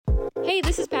Hey,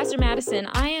 this is Pastor Madison.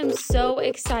 I am so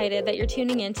excited that you're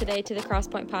tuning in today to the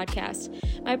Crosspoint Podcast.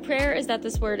 My prayer is that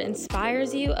this word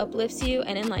inspires you, uplifts you,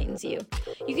 and enlightens you.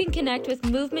 You can connect with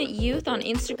Movement Youth on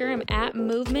Instagram at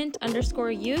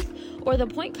movement_youth or the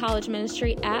Point College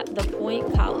Ministry at the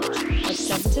Point College. Let's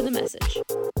jump into the message.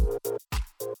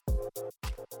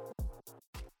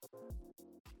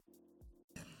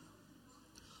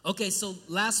 Okay, so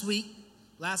last week,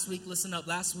 listen up.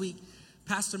 Last week,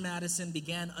 Pastor Madison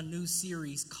began a new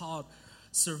series called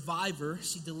Survivor.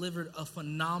 She delivered a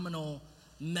phenomenal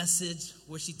message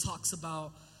where she talks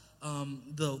about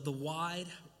the wide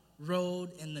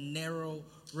road and the narrow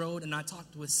road. And I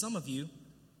talked with some of you,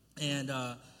 and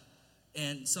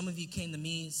some of you came to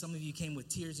me. Some of you came with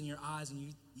tears in your eyes,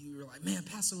 and you were like, "Man,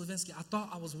 Pastor Levinsky, I thought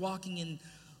I was walking in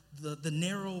the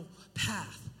narrow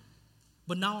path."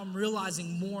 But now I'm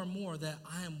realizing more and more that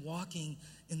I am walking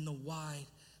in the wide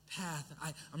path.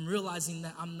 I'm realizing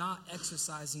that I'm not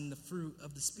exercising the fruit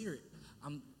of the Spirit.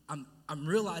 I'm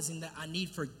realizing that I need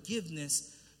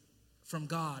forgiveness from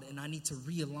God, and I need to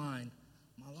realign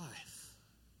my life.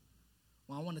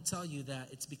 Well, I want to tell you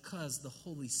that it's because the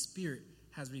Holy Spirit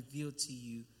has revealed to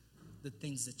you the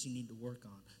things that you need to work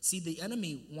on. See, the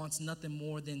enemy wants nothing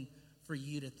more than for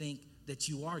you to think that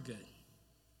you are good.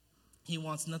 He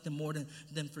wants nothing more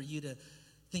than for you to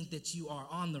think that you are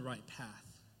on the right path.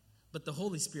 But the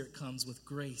Holy Spirit comes with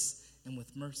grace and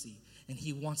with mercy, and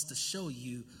he wants to show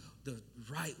you the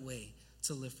right way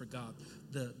to live for God,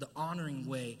 the honoring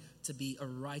way to be a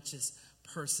righteous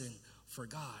person for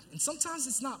God. And sometimes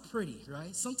it's not pretty,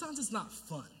 right? Sometimes it's not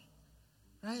fun,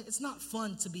 right? It's not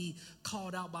fun to be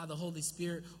called out by the Holy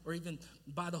Spirit or even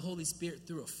by the Holy Spirit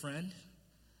through a friend.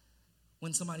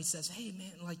 When somebody says, "Hey,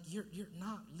 man, like you're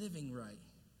not living right."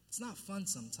 It's not fun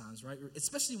sometimes, right?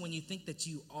 Especially when you think that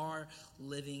you are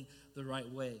living the right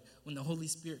way. When the Holy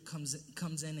Spirit comes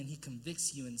in and he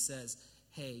convicts you and says,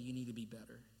 "Hey, you need to be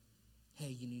better.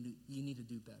 Hey, you need to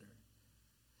do better."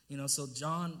 You know, so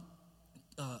John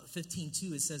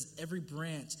 15:2, it says, "Every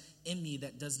branch in me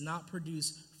that does not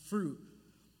produce fruit,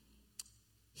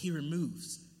 he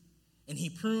removes. And he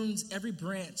prunes every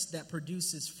branch that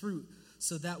produces fruit,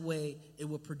 so that way it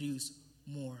will produce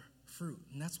more fruit."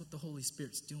 And that's what the Holy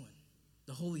Spirit's doing.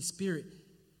 The Holy Spirit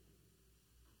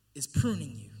is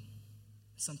pruning you.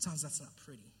 Sometimes that's not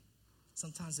pretty.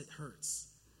 Sometimes it hurts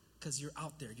because you're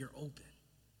out there, you're open.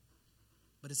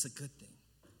 But it's a good thing.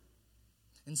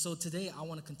 And so today I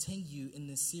want to continue in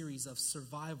this series of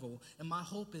survival. And my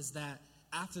hope is that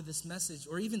after this message,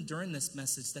 or even during this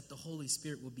message, that the Holy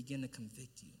Spirit will begin to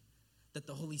convict you. That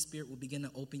the Holy Spirit will begin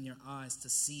to open your eyes to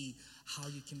see how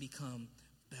you can become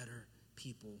better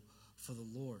people for the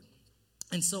Lord.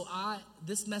 And so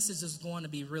this message is going to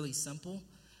be really simple.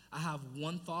 I have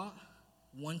one thought,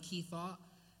 one key thought,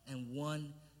 and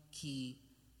one key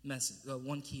message,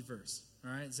 one key verse. All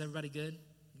right, is everybody good?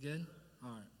 Good? All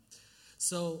right.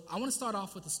 So I want to start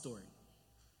off with a story.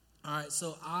 All right,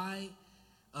 so I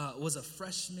was a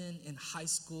freshman in high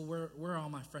school. Where are all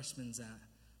my freshmen at?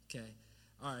 Okay.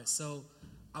 All right, so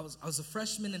I was a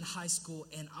freshman in high school,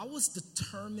 and I was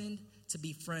determined to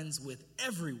be friends with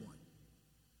everyone.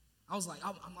 I was like,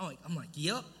 I'm like,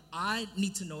 yep, I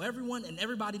need to know everyone, and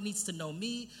everybody needs to know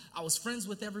me. I was friends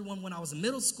with everyone when I was in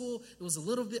middle school. It was a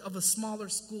little bit of a smaller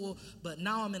school, but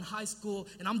now I'm in high school,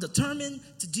 and I'm determined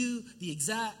to do the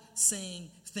exact same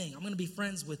thing. I'm going to be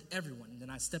friends with everyone. And then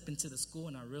I step into the school,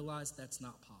 and I realized that's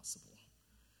not possible.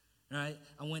 Right?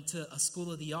 I went to a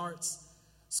school of the arts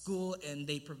school, and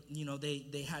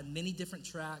they had many different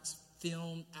tracks: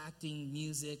 film, acting,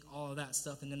 music, all of that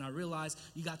stuff. And then I realized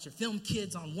you got your film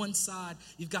kids on one side,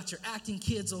 you've got your acting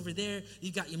kids over there,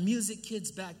 you've got your music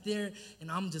kids back there,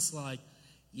 and I'm just like,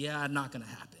 yeah, not gonna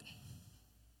happen.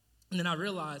 And then I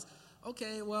realized,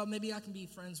 okay, well, maybe I can be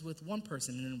friends with one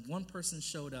person. And then one person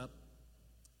showed up,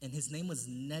 and his name was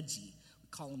Neji. We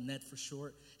call him Ned for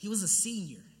short. He was a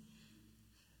senior.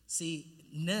 See,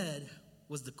 Ned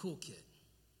was the cool kid.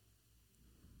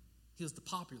 He was the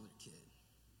popular kid.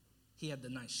 He had the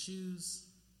nice shoes.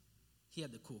 He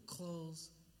had the cool clothes.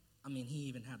 I mean, he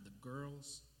even had the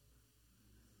girls.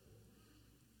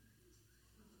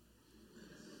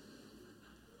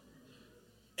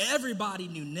 Everybody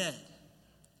knew Ned.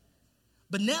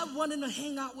 But Ned wanted to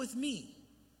hang out with me.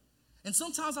 And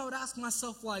sometimes I would ask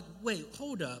myself, like, wait,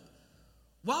 hold up.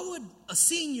 Why would a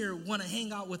senior want to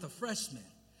hang out with a freshman?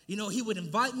 You know, he would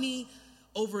invite me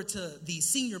over to these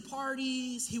senior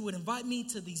parties. He would invite me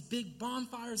to these big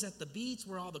bonfires at the beach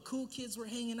where all the cool kids were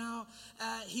hanging out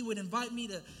at. He would invite me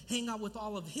to hang out with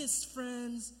all of his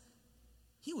friends.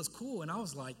 He was cool, and I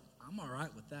was like, I'm all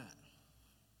right with that.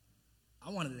 I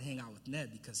wanted to hang out with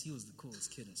Ned because he was the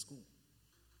coolest kid in school.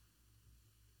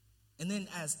 And then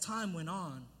as time went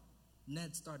on,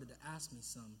 Ned started to ask me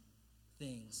some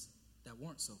things that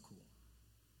weren't so cool.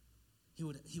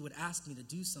 He would ask me to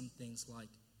do some things like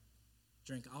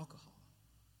drink alcohol.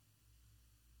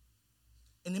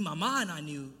 And in my mind, I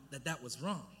knew that that was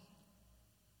wrong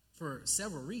for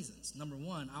several reasons. Number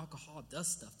one, alcohol does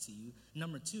stuff to you.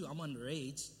 Number two, I'm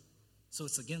underage, so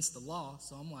it's against the law.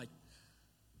 So I'm like,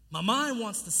 my mind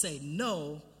wants to say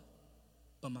no,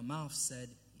 but my mouth said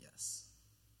yes.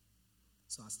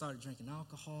 So I started drinking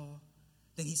alcohol.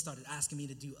 Then he started asking me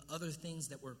to do other things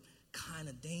that were kind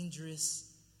of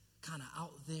dangerous, kind of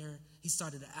out there. He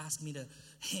started to ask me to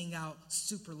hang out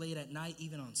super late at night,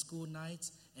 even on school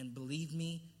nights. And believe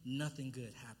me, nothing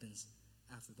good happens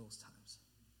after those times.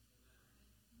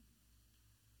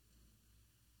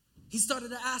 He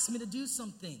started to ask me to do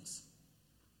some things.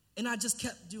 And I just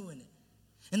kept doing it.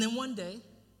 And then one day,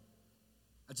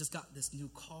 I just got this new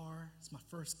car. It's my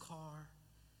first car.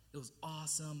 It was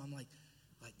awesome. I'm like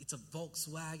it's a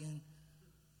Volkswagen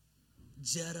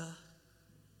Jetta.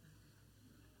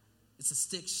 It's a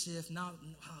stick shift. Now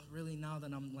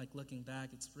that I'm like looking back,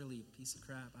 it's really a piece of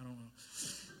crap. I don't know.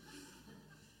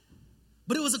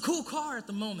 But it was a cool car at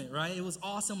the moment, right? It was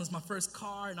awesome. It was my first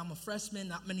car, and I'm a freshman.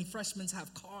 Not many freshmen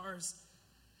have cars.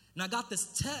 And I got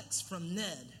this text from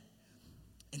Ned,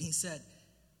 and he said,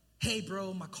 "Hey,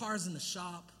 bro, my car's in the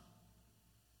shop.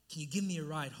 Can you give me a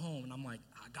ride home?" And I'm like,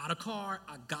 "I got a car.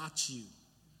 I got you.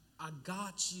 I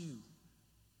got you.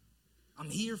 I'm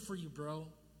here for you, bro."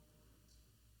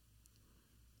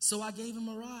 So I gave him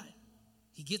a ride.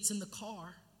 He gets in the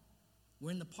car.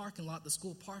 We're in the parking lot, the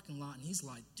school parking lot, and he's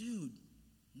like, "Dude,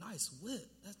 nice whip.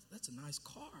 That's a nice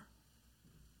car.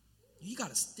 You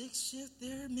got a stick shift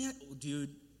there, man?" Oh,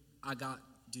 dude,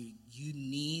 you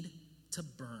need to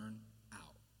burn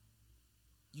out.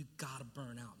 You gotta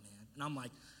burn out, man. And I'm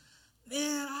like,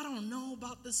 "Man, I don't know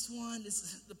about this one.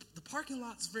 The parking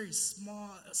lot's very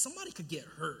small. Somebody could get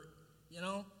hurt, you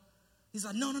know?" He's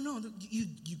like, no,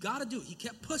 you got to do it. He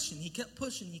kept pushing.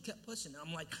 And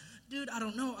I'm like, "Dude, I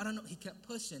don't know. He kept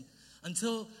pushing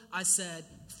until I said,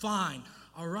 "Fine,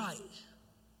 all right,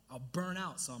 I'll burn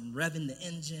out." So I'm revving the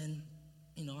engine.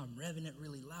 I'm revving it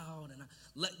really loud, and I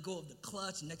let go of the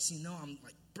clutch. Next thing you know, I'm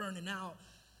like burning out.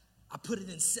 I put it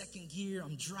in second gear.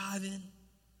 I'm driving,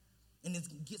 and it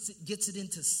gets it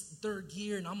into third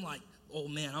gear, and I'm like, "Oh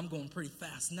man, I'm going pretty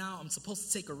fast now. I'm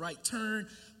supposed to take a right turn,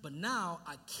 but now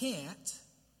I can't.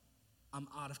 I'm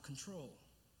out of control."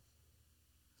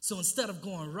 So instead of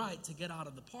going right to get out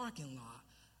of the parking lot,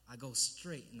 I go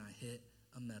straight and I hit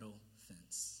a metal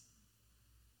fence.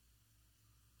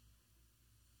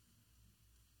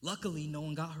 Luckily, no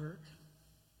one got hurt.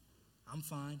 I'm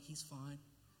fine. He's fine.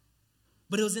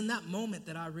 But it was in that moment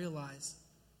that I realized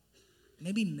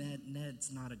maybe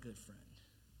Ned's not a good friend.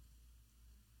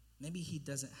 Maybe he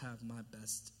doesn't have my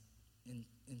best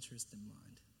interest in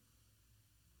mind.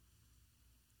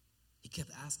 He kept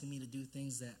asking me to do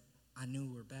things that I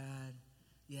knew were bad.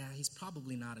 Yeah, he's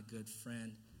probably not a good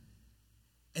friend.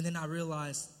 And then I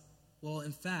realized, well,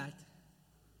 in fact,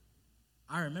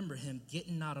 I remember him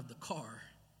getting out of the car,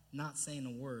 not saying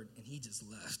a word, and he just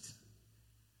left.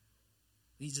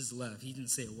 He just left. He didn't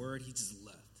say a word. He just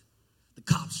left. The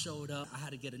cops showed up. I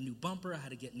had to get a new bumper. I had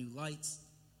to get new lights.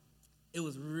 It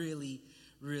was really,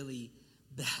 really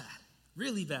bad.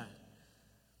 Really bad.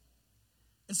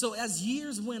 And so as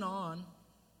years went on,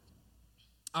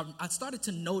 I started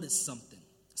to notice something.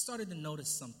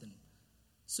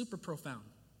 Super profound.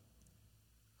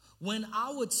 When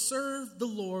I would serve the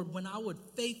Lord, when I would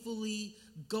faithfully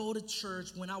go to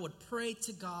church, when I would pray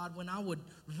to God, when I would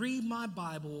read my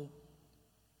Bible,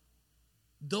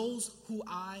 those who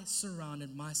I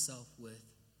surrounded myself with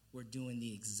were doing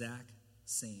the exact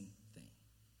same thing.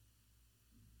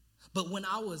 But when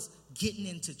I was getting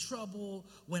into trouble,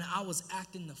 when I was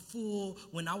acting the fool,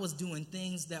 when I was doing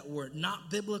things that were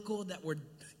not biblical, that were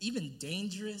even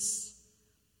dangerous,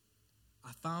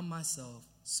 I found myself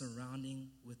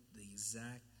surrounding with the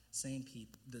exact same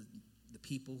people, the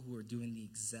people who are doing the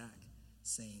exact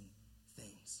same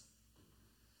things.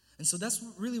 And so that's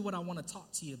really what I want to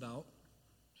talk to you about,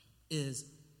 is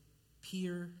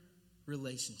peer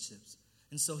relationships.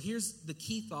 And so here's the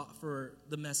key thought for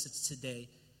the message today,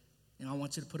 and I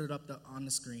want you to put it up on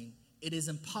the screen. It is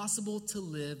impossible to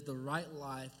live the right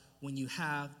life when you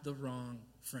have the wrong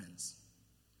friends.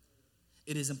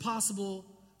 It is impossible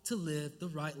to live the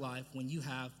right life when you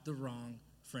have the wrong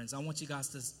friends. I want you guys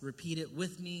to repeat it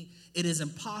with me. It is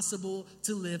impossible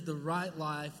to live the right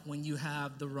life when you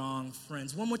have the wrong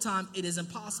friends. One more time. It is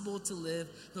impossible to live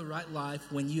the right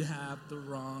life when you have the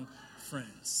wrong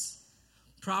friends.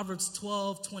 Proverbs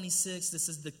 12:26. This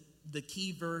is the the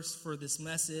key verse for this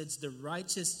message. The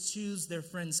righteous choose their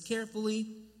friends carefully,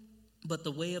 but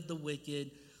the way of the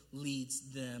wicked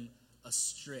leads them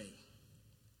astray.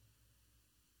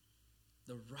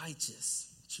 The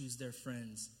righteous choose their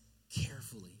friends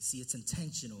carefully. See, it's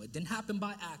intentional. It didn't happen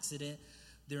by accident.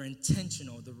 They're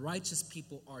intentional. The righteous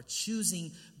people are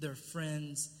choosing their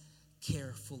friends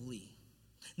carefully.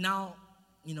 Now,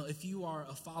 if you are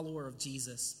a follower of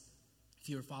Jesus, if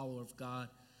you're a follower of God,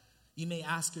 you may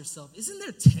ask yourself, isn't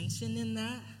there tension in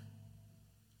that?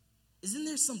 Isn't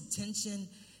there some tension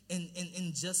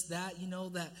in just that?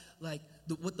 That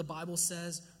what the Bible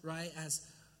says, right? As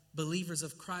believers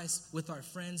of Christ with our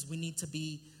friends, we need to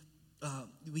be,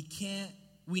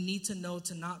 we need to know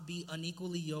to not be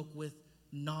unequally yoked with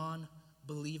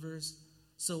non-believers.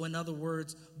 So in other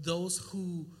words, those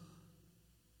who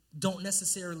don't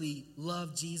necessarily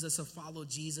love Jesus or follow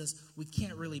Jesus, we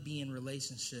can't really be in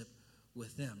relationship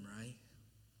with them, right?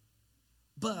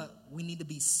 But we need to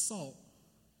be salt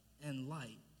and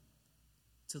light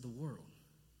to the world.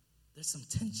 There's some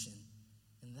tension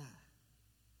in that.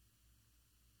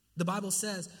 The Bible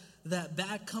says that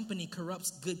bad company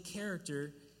corrupts good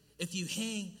character. If you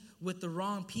hang with the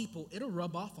wrong people, it'll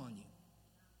rub off on you.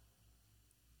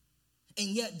 And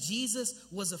yet Jesus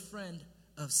was a friend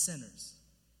of sinners.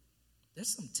 There's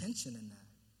some tension in that.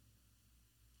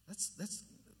 That's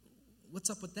what's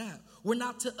up with that? We're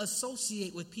not to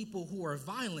associate with people who are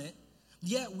violent,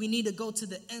 yet we need to go to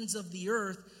the ends of the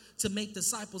earth to make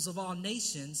disciples of all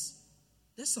nations.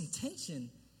 There's some tension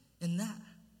in that.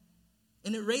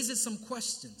 And it raises some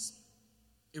questions.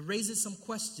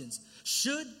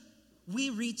 Should we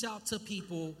reach out to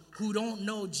people who don't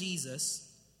know Jesus?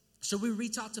 Should we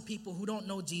reach out to people who don't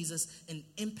know Jesus and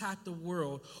impact the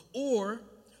world? Or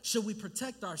should we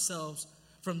protect ourselves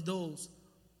from those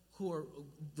who are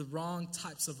the wrong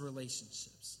types of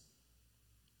relationships?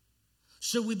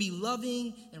 Should we be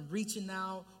loving and reaching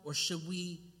out, or should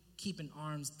we keep an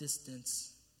arm's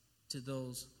distance to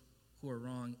those who are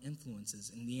wrong influences?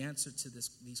 And the answer to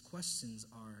these questions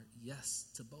are yes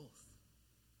to both.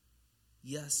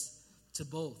 Yes to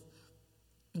both.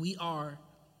 We are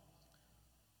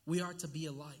to be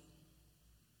a light.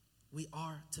 We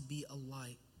are to be a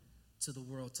light to the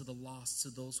world, to the lost, to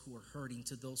those who are hurting,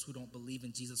 to those who don't believe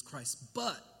in Jesus Christ.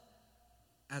 But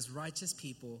as righteous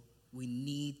people, we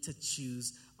need to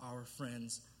choose our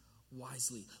friends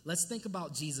wisely. Let's think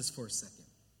about Jesus for a second.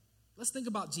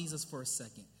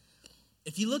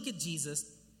 If you look at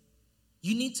Jesus,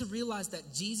 you need to realize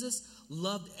that Jesus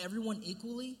loved everyone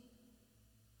equally,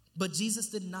 but Jesus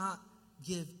did not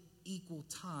give equal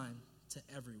time to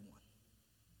everyone.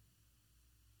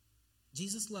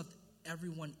 Jesus loved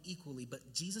everyone equally, but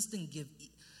Jesus didn't give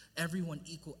everyone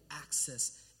equal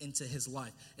access into his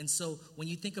life. And so when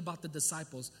you think about the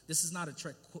disciples, this is not a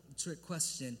trick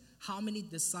question. How many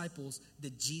disciples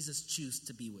did Jesus choose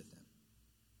to be with him?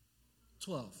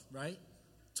 12, right?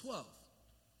 12.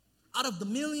 Out of the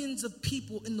millions of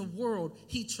people in the world,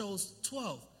 he chose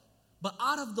 12. But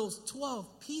out of those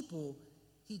 12 people,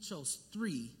 he chose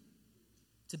 3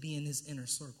 to be in his inner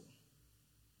circle.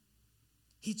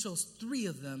 He chose 3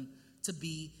 of them to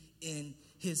be in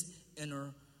his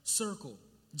inner circle.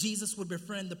 Jesus would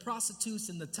befriend the prostitutes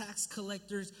and the tax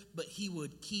collectors, but he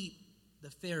would keep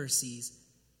the Pharisees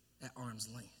at arm's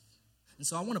length. And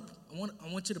so I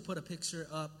want you to put a picture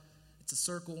up. It's a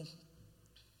circle.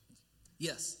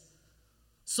 Yes.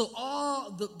 So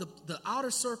all the outer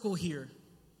circle here,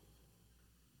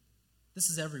 this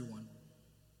is everyone.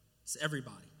 It's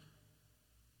everybody.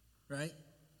 Right?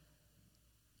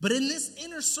 But in this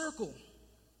inner circle,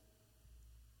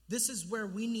 this is where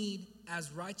we need,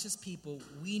 as righteous people,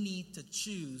 we need to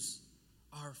choose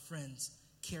our friends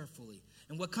carefully.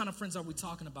 And what kind of friends are we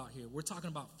talking about here? We're talking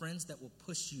about friends that will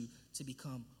push you to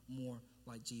become more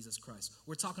like Jesus Christ.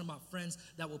 We're talking about friends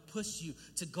that will push you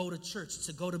to go to church,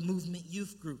 to go to Movement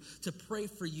Youth Group, to pray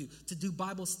for you, to do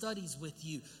Bible studies with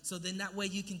you. So then that way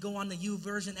you can go on the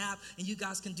YouVersion app and you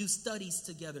guys can do studies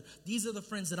together. These are the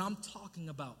friends that I'm talking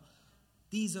about.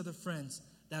 These are the friends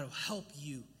that will help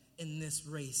you in this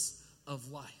race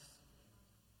of life.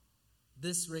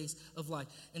 This race of life.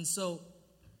 And so,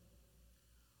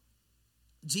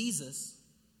 Jesus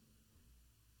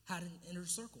had an inner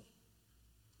circle.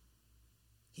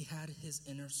 He had his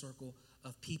inner circle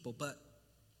of people. But,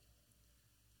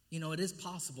 it is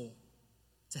possible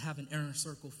to have an inner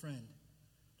circle friend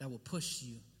that will push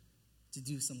you to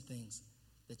do some things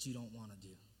that you don't want to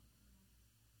do.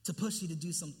 To push you to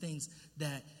do some things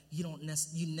that you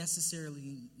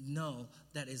necessarily know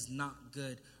that is not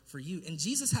good for you. And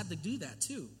Jesus had to do that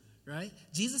too, right?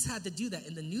 Jesus had to do that.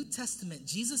 In the New Testament,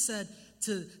 Jesus said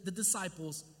to the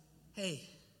disciples, hey,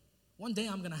 one day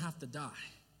I'm going to have to die.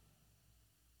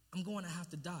 I'm going to have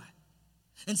to die.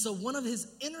 And so one of his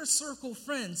inner circle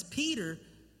friends, Peter,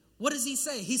 what does he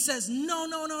say? He says,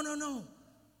 no.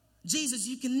 Jesus,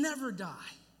 you can never die.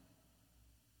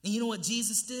 And you know what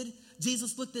Jesus did?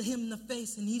 Jesus looked at him in the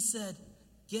face and he said,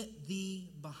 get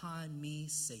thee behind me,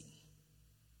 Satan.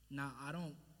 Now,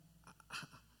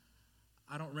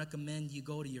 I don't recommend you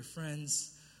go to your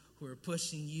friends who are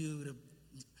pushing you to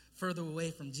further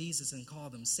away from Jesus and call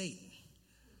them Satan.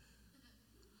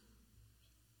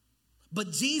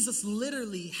 But Jesus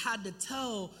literally had to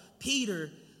tell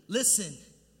Peter, listen,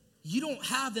 you don't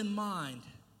have in mind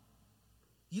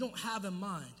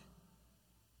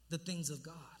the things of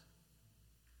God,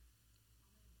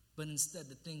 but instead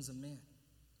the things of man.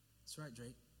 That's right,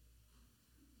 Drake.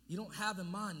 You don't have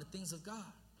in mind the things of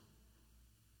God.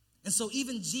 And so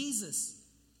even Jesus,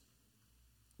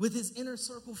 with his inner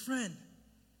circle friend,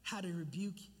 had to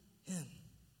rebuke him.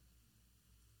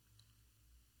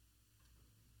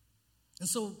 And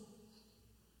so,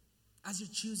 as you're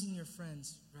choosing your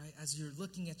friends, right, as you're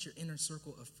looking at your inner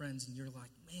circle of friends and you're like,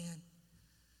 man,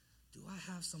 do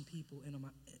I have some people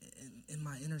in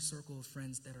my inner circle of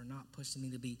friends that are not pushing me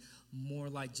to be more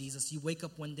like Jesus? You wake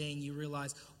up one day and you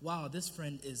realize, wow, this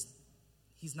friend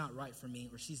he's not right for me,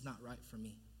 or she's not right for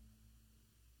me.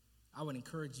 I would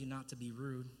encourage you not to be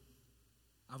rude.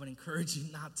 I would encourage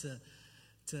you not to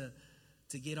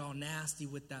get all nasty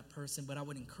with that person, but I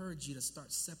would encourage you to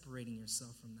start separating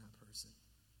yourself from that person.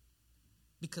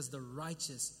 Because the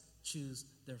righteous choose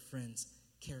their friends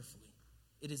carefully.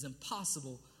 It is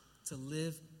impossible to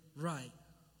live right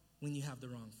when you have the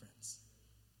wrong friends.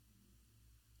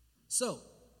 So,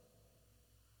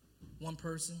 one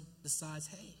person decides,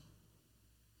 hey,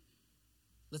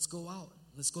 let's go out,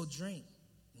 let's go drink.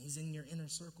 And he's in your inner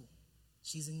circle.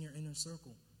 She's in your inner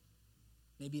circle.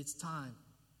 Maybe it's time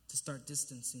to start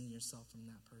distancing yourself from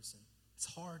that person. It's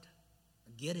hard.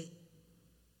 I get it.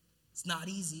 It's not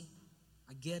easy.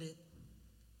 I get it.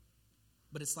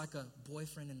 But it's like a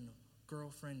boyfriend and a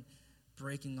girlfriend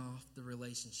breaking off the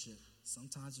relationship.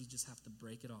 Sometimes you just have to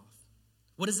break it off.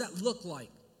 What does that look like?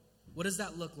 What does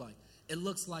that look like? It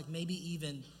looks like maybe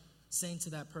even saying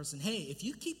to that person, hey, if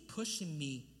you keep pushing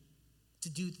me to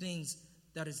do things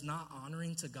that is not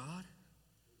honoring to God,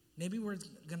 maybe we're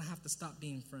going to have to stop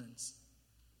being friends.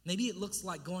 Maybe it looks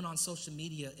like going on social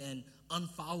media and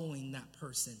unfollowing that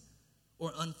person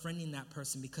or unfriending that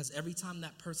person, because every time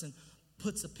that person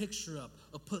puts a picture up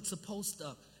or puts a post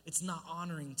up, it's not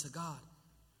honoring to God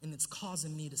and it's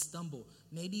causing me to stumble.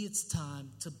 Maybe it's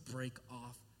time to break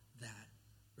off that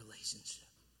relationship.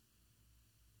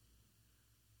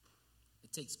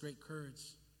 It takes great courage,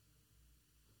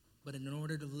 but in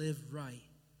order to live right,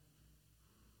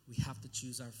 we have to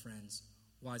choose our friends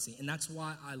wisely. And that's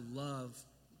why I love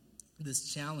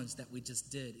this challenge that we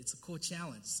just did. It's a cool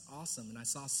challenge. It's awesome. And I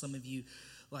saw some of you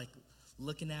like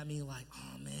looking at me like,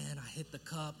 oh man, I hit the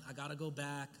cup. I got to go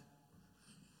back.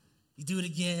 You do it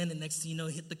again, and next thing you know,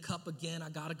 hit the cup again. I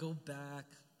got to go back.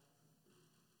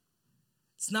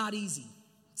 It's not easy.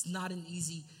 It's not an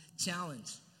easy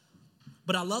challenge.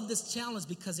 But I love this challenge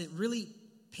because it really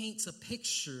paints a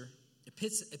picture. It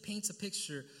paints a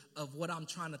picture of what I'm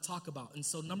trying to talk about. And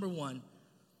so number one,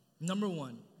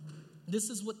 this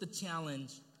is what the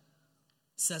challenge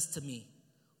says to me.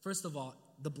 First of all,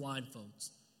 the blindfolds.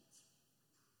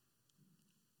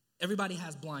 Everybody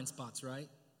has blind spots, right?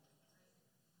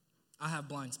 I have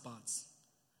blind spots.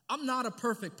 I'm not a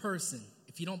perfect person.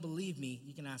 If you don't believe me,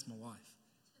 you can ask my wife.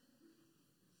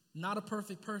 Not a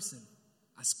perfect person.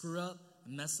 I screw up,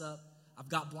 I mess up, I've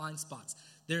got blind spots.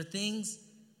 There are things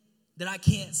that I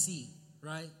can't see,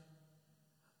 right?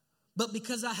 But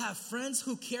because I have friends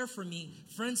who care for me,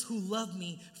 friends who love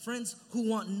me, friends who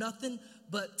want nothing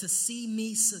but to see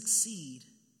me succeed,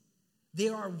 they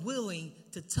are willing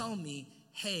to tell me,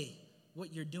 hey,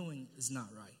 what you're doing is not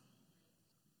right.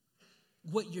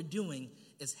 What you're doing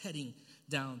is heading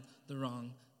down the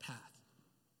wrong path.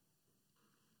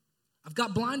 I've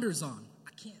got blinders on.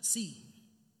 I can't see.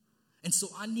 And so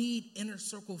I need inner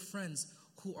circle friends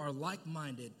who are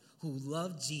like-minded, who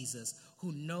love Jesus,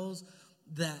 who knows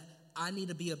that I need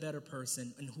to be a better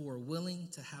person, and who are willing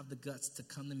to have the guts to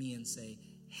come to me and say,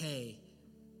 hey,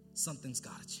 something's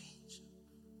got to change.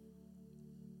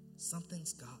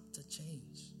 Something's got to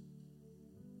change.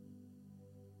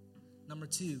 Number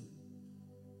two,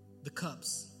 the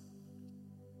cups.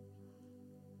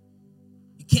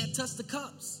 You can't touch the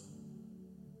cups.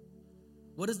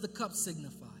 What does the cup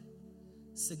signify?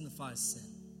 It signifies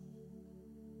sin.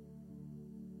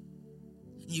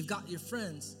 And you've got your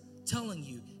friends telling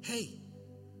you, hey,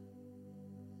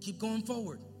 keep going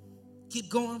forward. Keep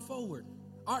going forward.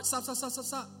 All right,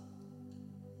 stop.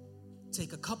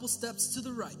 Take a couple steps to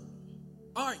the right.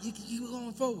 All right, you keep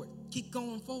going forward. Keep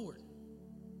going forward.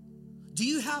 Do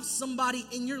you have somebody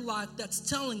in your life that's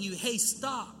telling you, hey,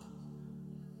 stop?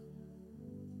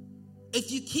 If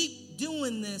you keep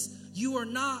doing this, you are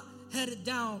not headed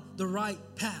down the right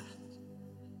path.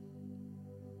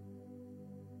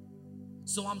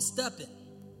 So I'm stepping.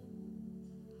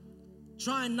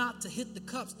 Trying not to hit the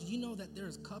cups. Do you know that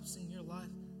there's cups in your life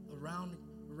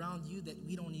around you that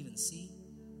we don't even see?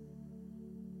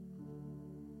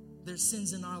 There's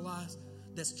sins in our lives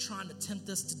that's trying to tempt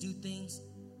us to do things,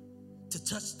 to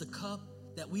touch the cup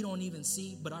that we don't even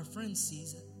see, but our friend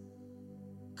sees it.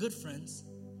 Good friends.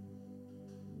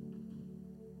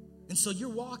 And so you're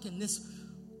walking this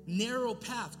narrow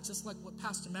path, just like what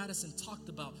Pastor Madison talked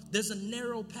about. There's a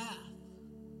narrow path.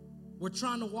 We're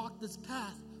trying to walk this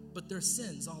path, but there's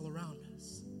sins all around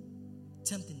us,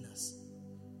 tempting us,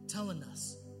 telling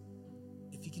us,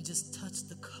 if you can just touch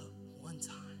the cup one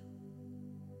time.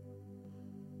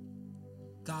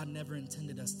 God never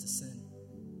intended us to sin.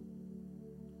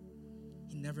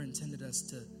 He never intended us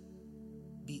to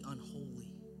be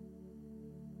unholy.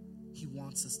 He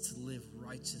wants us to live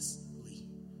righteously,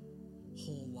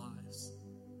 whole lives.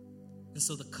 And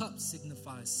so the cup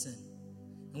signifies sin.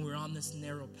 And we're on this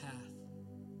narrow path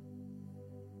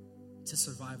to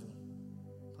survival,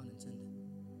 pun intended.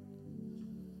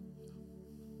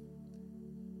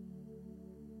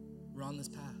 We're on this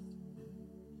path.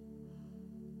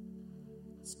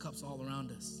 There's cups all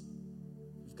around us.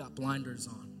 We've got blinders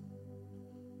on.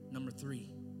 Number 3,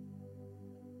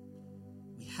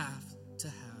 we have to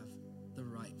have the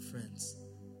right friends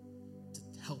to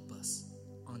help us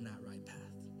on that right path.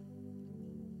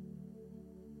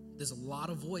 There's a lot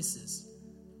of voices.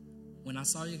 When I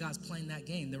saw you guys playing that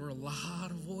game, there were a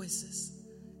lot of voices.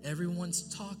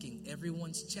 Everyone's talking,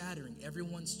 everyone's chattering,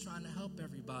 everyone's trying to help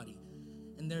everybody.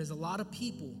 And there's a lot of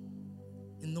people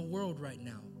in the world right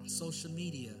now, on social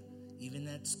media, even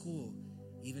at school,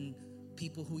 even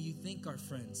people who you think are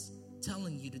friends,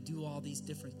 telling you to do all these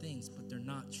different things, but they're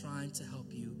not trying to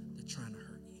help you, they're trying to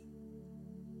hurt you.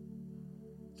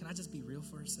 Can I just be real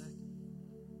for a sec?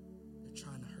 They're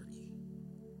trying to hurt you.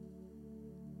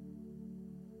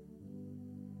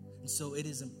 And so it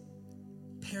is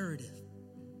imperative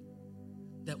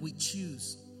that we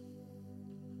choose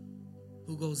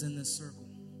who goes in this circle.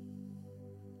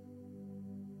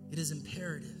 It is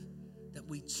imperative that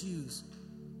we choose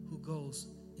who goes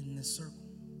in this circle.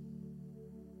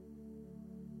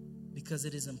 Because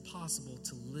it is impossible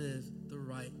to live the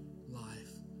right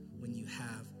life when you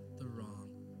have the wrong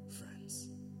friends.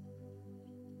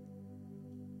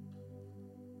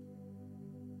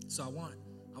 So I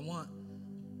want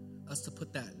us to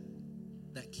put that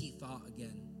key thought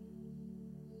again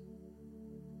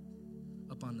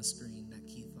up on the screen, that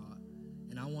key thought.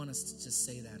 And I want us to just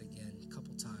say that again a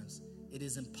couple times. It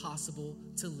is impossible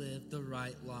to live the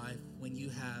right life when you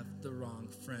have the wrong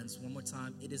friends. One more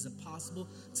time. It is impossible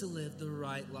to live the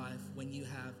right life when you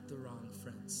have the wrong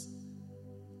friends.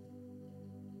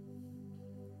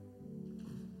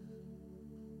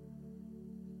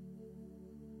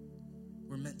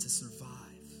 We're meant to survive.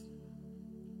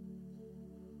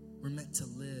 We're meant to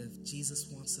live. Jesus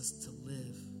wants us to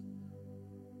live.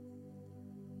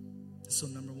 So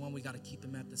number 1, we got to keep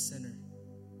him at the center.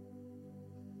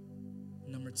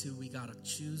 Number 2, we got to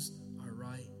choose our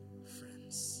right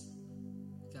friends.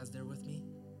 You guys there with me?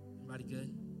 Everybody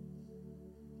good?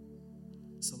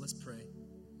 So let's pray.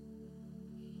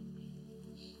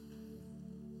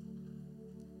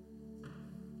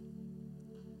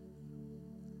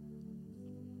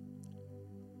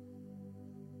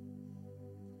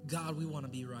 God, we want to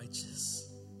be righteous.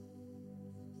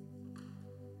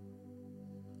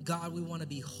 God, we want to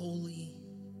be holy.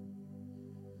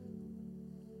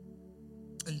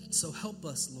 And so help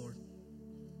us, Lord.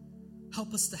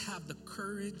 Help us to have the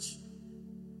courage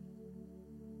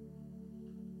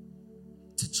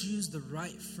to choose the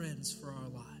right friends for our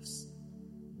lives.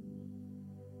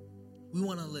 We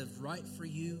want to live right for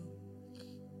you.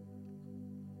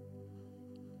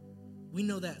 We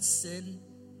know that sin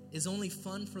is only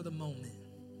fun for the moment,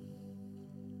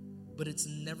 but it's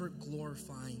never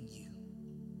glorifying you.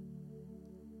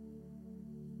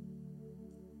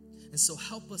 And so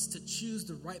help us to choose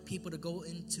the right people to go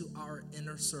into our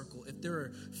inner circle. If there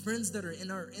are friends that are in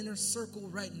our inner circle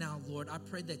right now, Lord, I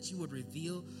pray that you would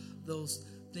reveal those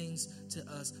things to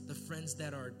us. The friends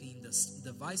that are being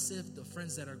divisive, the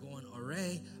friends that are going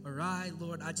awry,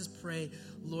 Lord, I just pray,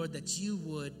 Lord, that you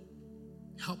would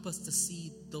help us to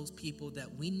see those people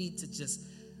that we need to just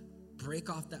break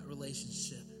off that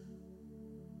relationship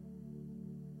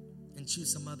and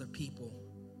choose some other people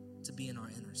to be in our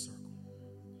inner circle.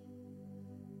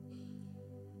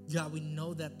 God, we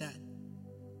know that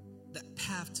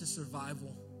path to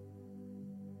survival,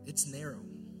 it's narrow.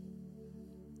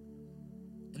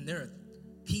 And there are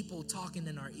people talking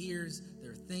in our ears.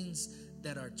 There are things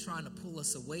that are trying to pull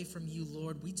us away from you,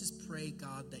 Lord. We just pray,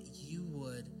 God, that you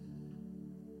would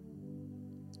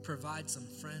provide some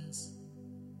friends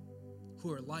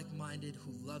who are like-minded,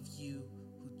 who love you,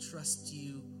 who trust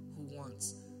you, who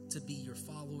wants to be your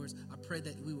followers. I pray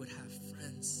that we would have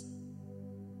friends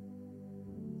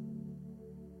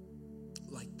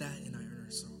like that in our inner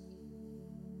circle.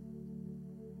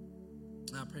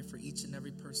 And I pray for each and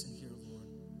every person here, Lord,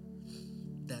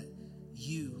 that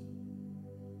you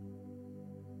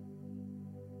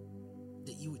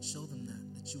would show them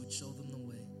that you would show them the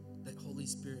way, that Holy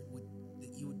Spirit that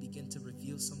you would begin to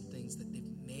reveal some things that they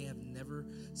may have never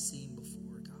seen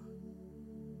before, God.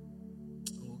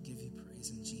 And we'll give you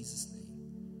praise in Jesus' name.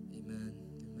 Amen.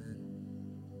 Amen.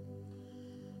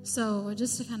 So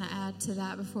just to kind of add to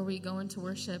that before we go into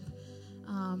worship,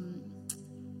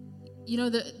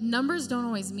 the numbers don't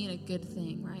always mean a good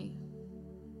thing, right?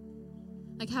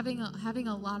 Like having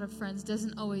a lot of friends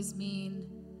doesn't always mean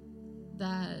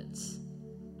that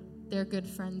they're good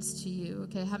friends to you,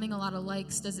 okay? Having a lot of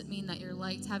likes doesn't mean that you're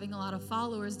liked. Having a lot of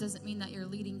followers doesn't mean that you're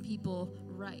leading people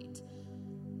right.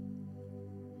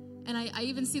 And I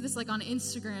even see this like on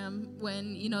Instagram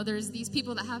when, there's these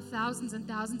people that have thousands and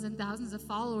thousands and thousands of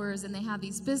followers, and they have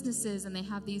these businesses and they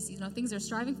have these, things they're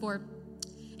striving for.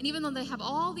 And even though they have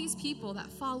all these people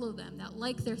that follow them, that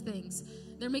like their things,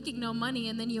 they're making no money.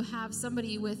 And then you have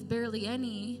somebody with barely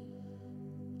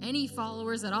any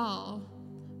followers at all,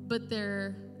 but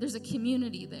there's a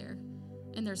community there,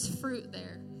 and there's fruit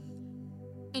there.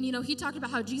 And, he talked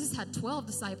about how Jesus had 12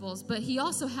 disciples, but he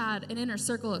also had an inner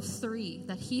circle of 3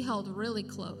 that he held really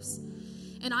close.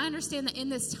 And I understand that in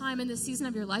this time, in this season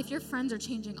of your life, your friends are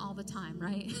changing all the time,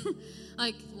 right?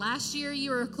 Like last year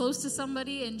you were close to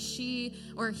somebody and she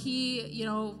or he,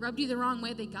 rubbed you the wrong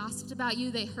way. They gossiped about you,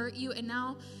 they hurt you, and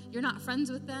now you're not friends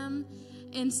with them.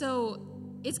 And so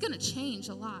it's going to change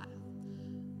a lot.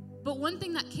 But one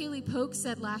thing that Kaylee Polk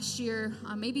said last year,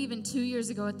 maybe even 2 years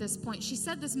ago at this point, she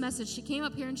said this message. She came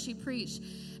up here and she preached,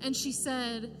 and she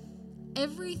said,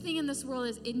 everything in this world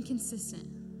is inconsistent.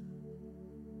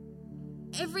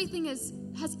 Everything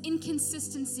has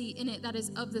inconsistency in it that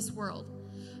is of this world.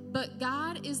 But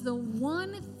God is the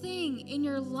one thing in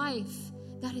your life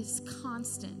that is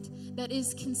constant, that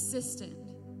is consistent.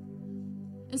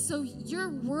 And so your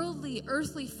worldly,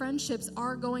 earthly friendships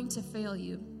are going to fail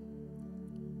you.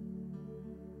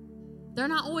 They're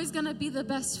not always going to be the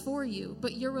best for you,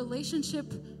 but your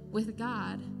relationship with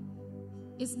God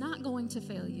is not going to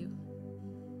fail you.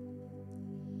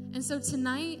 And so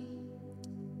tonight,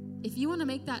 if you want to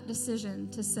make that decision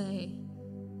to say,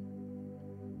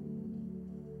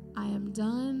 I am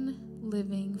done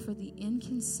living for the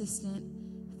inconsistent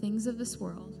things of this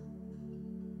world.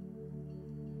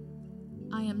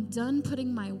 I am done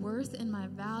putting my worth and my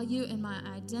value and my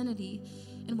identity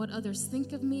in what others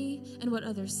think of me and what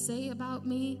others say about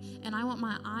me. And I want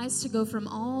my eyes to go from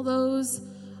all those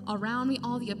around me,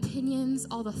 all the opinions,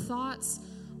 all the thoughts,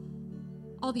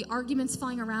 all the arguments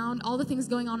flying around, all the things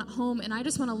going on at home, and I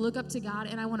just want to look up to God,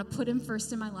 and I want to put him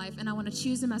first in my life, and I want to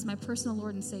choose him as my personal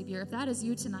Lord and Savior. If that is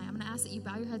you tonight, I'm going to ask that you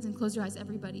bow your heads and close your eyes,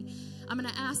 everybody. I'm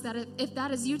going to ask that if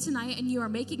that is you tonight and you are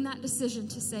making that decision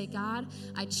to say, God,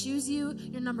 I choose you,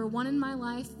 you're number one in my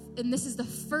life, and this is the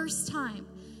first time,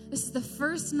 this is the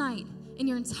first night in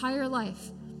your entire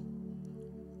life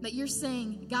that you're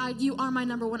saying, God, you are my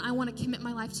number one. I want to commit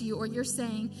my life to you. Or you're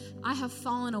saying, I have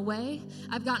fallen away.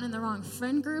 I've gotten in the wrong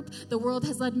friend group. The world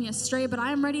has led me astray, but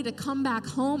I am ready to come back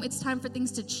home. It's time for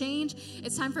things to change.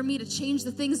 It's time for me to change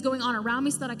the things going on around me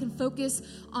so that I can focus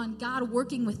on God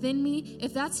working within me.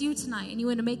 If that's you tonight and you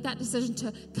want to make that decision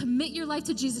to commit your life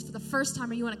to Jesus for the first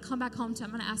time, or you want to come back home to him,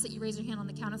 I'm going to ask that you raise your hand on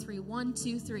the count of 3. 1,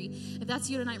 2, 3. If that's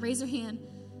you tonight, raise your hand.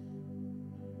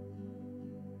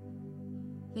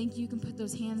 Thank you. You can put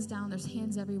those hands down. There's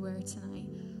hands everywhere tonight.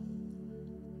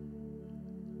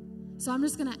 So I'm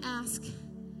just going to ask,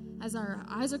 as our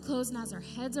eyes are closed and as our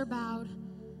heads are bowed,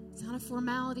 it's not a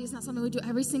formality. It's not something we do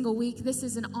every single week. This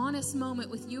is an honest moment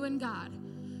with you and God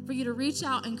for you to reach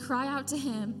out and cry out to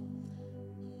him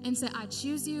and say, I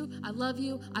choose you. I love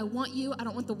you. I want you. I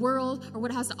don't want the world or what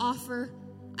it has to offer.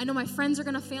 I know my friends are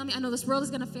going to fail me. I know this world is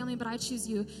going to fail me, but I choose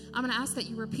you. I'm going to ask that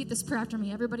you repeat this prayer after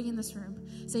me. Everybody in this room.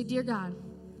 Say, Dear God,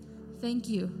 thank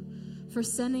you for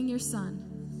sending your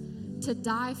son to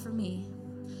die for me.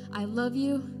 I love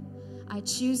you. I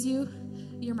choose you.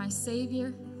 You're my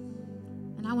Savior.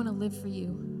 And I want to live for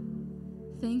you.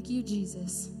 Thank you,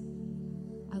 Jesus.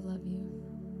 I love you.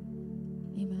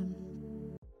 Amen.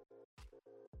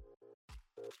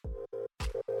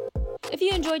 If you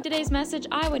enjoyed today's message,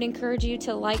 I would encourage you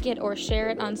to like it or share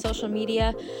it on social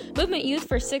media. Movement Youth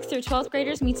for 6th through 12th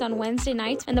graders meets on Wednesday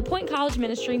nights, and the Point College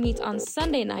Ministry meets on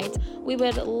Sunday nights. We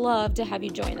would love to have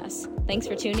you join us. Thanks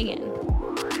for tuning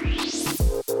in.